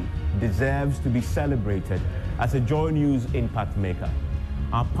truly deserves to be celebrated as a Joy News Impact Maker.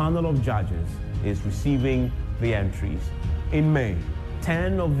 Our panel of judges is receiving the entries. In May,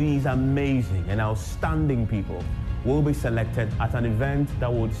 10 of these amazing and outstanding people will be selected at an event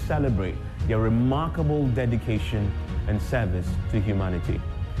that would celebrate their remarkable dedication and service to humanity.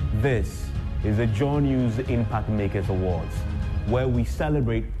 This is the Joy News Impact Makers Awards, where we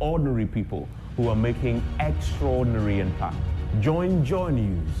celebrate ordinary people who are making extraordinary impact. Join Joy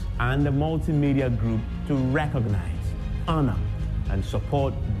News and the multimedia group to recognize, honor, and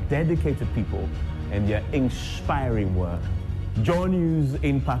support dedicated people and their inspiring work. Joy News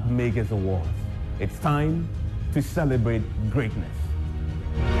Impact Makers Awards. It's time to celebrate greatness.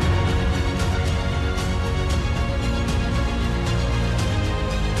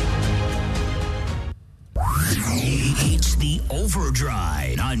 It's the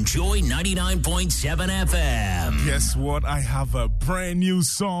Overdrive on Joy 99.7 FM. Guess what? I have a brand new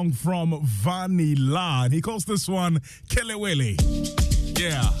song from Vanilla. He calls this one Kelewele.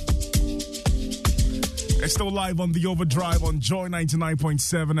 Yeah. It's still live on the Overdrive on Joy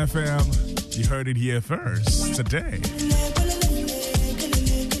 99.7 FM. You heard it here first today. Joy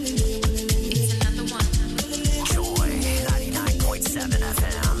 99.7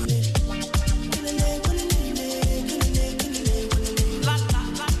 FM.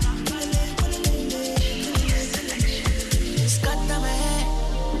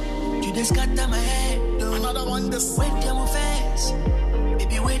 Scatter my head, another one this. Wait till my face,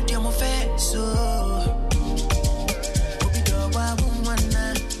 baby, wait till my face. So, Obi Dawa woman,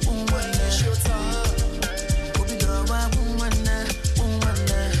 Obi Dawa woman.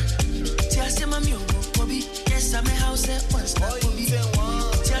 Tiase mami Obi, yes I'm a house at once. Obi,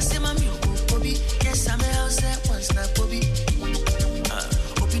 tiase mami Obi, yes I'm a house at once. Obi,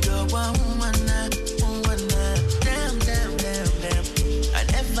 Obi Dawa woman. Damn. I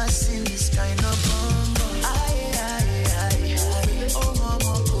never seen this kind of bomb. Oh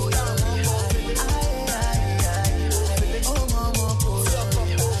mama, oh oh mama,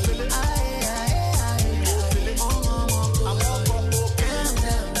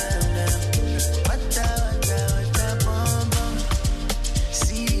 what bomb.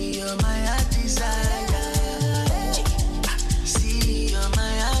 See you're my heart desire. See you're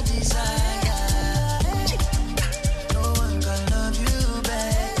my heart desire. No one can love you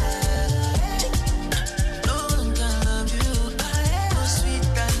better. No one can love you. Oh sweet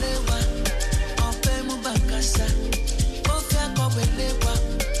Alewa, Ope Mubakasa, Ofia Kobelewa,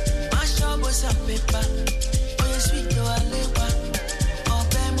 Mashobo Sapepa, Oh sweet Alewa,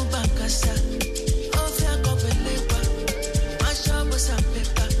 Ope Mubakasa, Ofia Kobelewa, Mashobo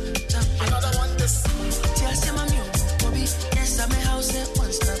Sapepa. Another one this. Tiase mami Obi, yes I'm a house at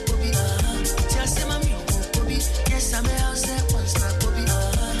once na Obi. Tiase mami Obi, yes I'm a house at once na Obi.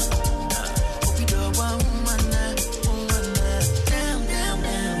 Obi Dawa woman. Damn.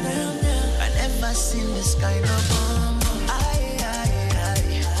 I never seen this kind of bomb.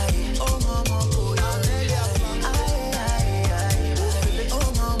 Oh mama, oh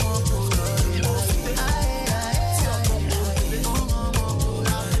mama,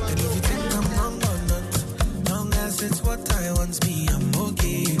 And if you think I'm wrong or not, long as it's what I want me, I'm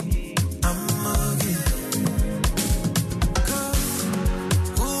okay. Cause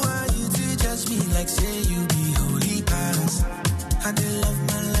who are you to judge me like say you be holy pass? I did love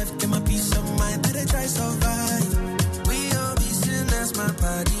my life, get my peace of mind, that I try survive. We all be sinners, my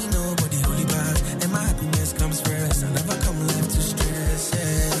body, nobody holy pass. And my happiness comes first, I never come left to stress,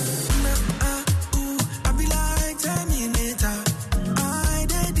 yeah. I be like Terminator, I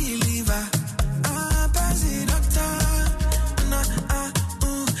did deliver, I pass it doctor.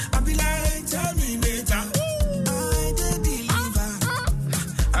 I be like Terminator, I did deliver,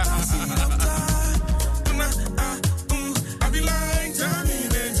 I pass it doctor. I be like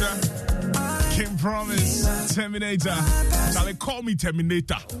Terminator. King Promise, Terminator. Charlie, call me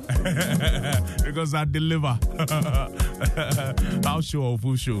Terminator. Because I deliver. I'll show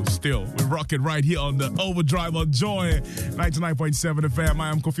full show. Still, we rock it right here on the Overdrive on Joy 99.7 FM. I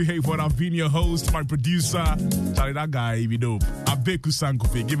am Kofi Hayford. I've been your host, my producer. Charlie, that guy, he be dope. Abeku San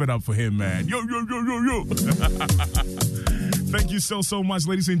Kofi. Give it up for him, man. Yo. Thank you so much,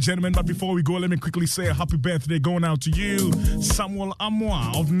 ladies and gentlemen. But before we go, let me quickly say a happy birthday going out to you, Samuel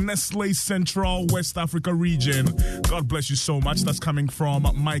Amwa of Nestle Central West Africa region. God bless you so much. That's coming from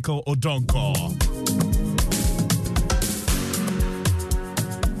Michael Odonko.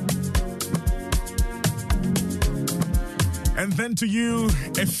 And then to you,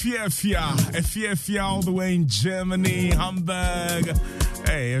 Efia all the way in Germany, Hamburg.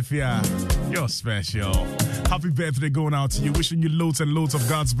 Hey, Efia, you're special. Happy birthday going out to you. Wishing you loads and loads of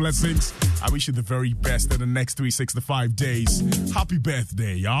God's blessings. I wish you the very best in the next 365 days. Happy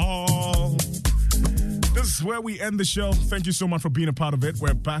birthday, y'all. This is where we end the show. Thank you so much for being a part of it.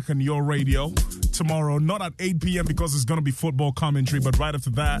 We're back on your radio tomorrow, not at 8 p.m. because it's going to be football commentary, but right after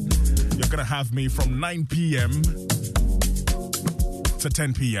that, you're going to have me from 9 p.m. to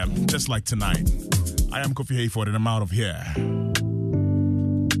 10 p.m., just like tonight. I am Kofi Hayford, and I'm out of here.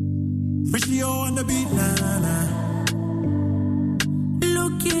 Freshly on the beat,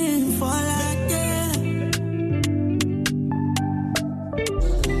 looking for like that.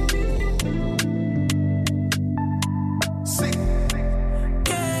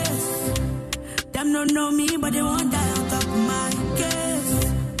 Yes, them don't know me, but they won't die on top of my case.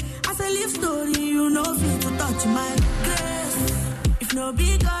 As I live story, you know, feel to touch my grace. If no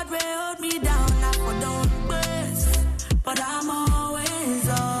be God will hold me down, I for don't brace. But I'm always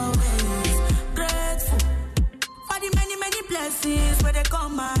grateful for the many, many blessings where they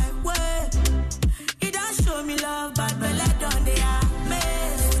come my way. He don't show me love, but let down they are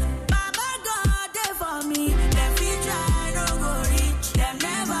missed. Baba God, they for me. Them feel try, no go reach. Them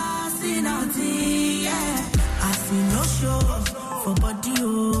never see nothing, yeah. I see no show for body,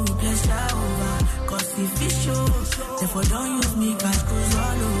 oh, pleasure over. Cause if it shows, therefore don't use me, cash cruise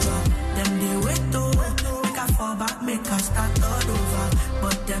all over. Them they wait, oh, make a fall back, make a start all over.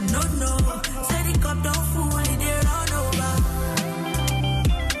 But them no know, say the cup don't fool it, they run over.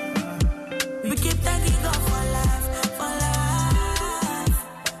 We keep thanking God for life, for life.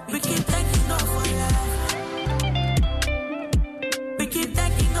 We keep thanking God for life. We keep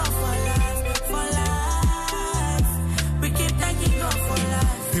thanking God for life, for life. We keep thanking God for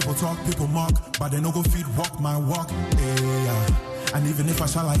life. People talk, people mock, but they no go feed walk my walk. Yeah. And even if I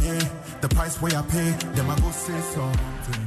shall, the price where I pay, them I go say something.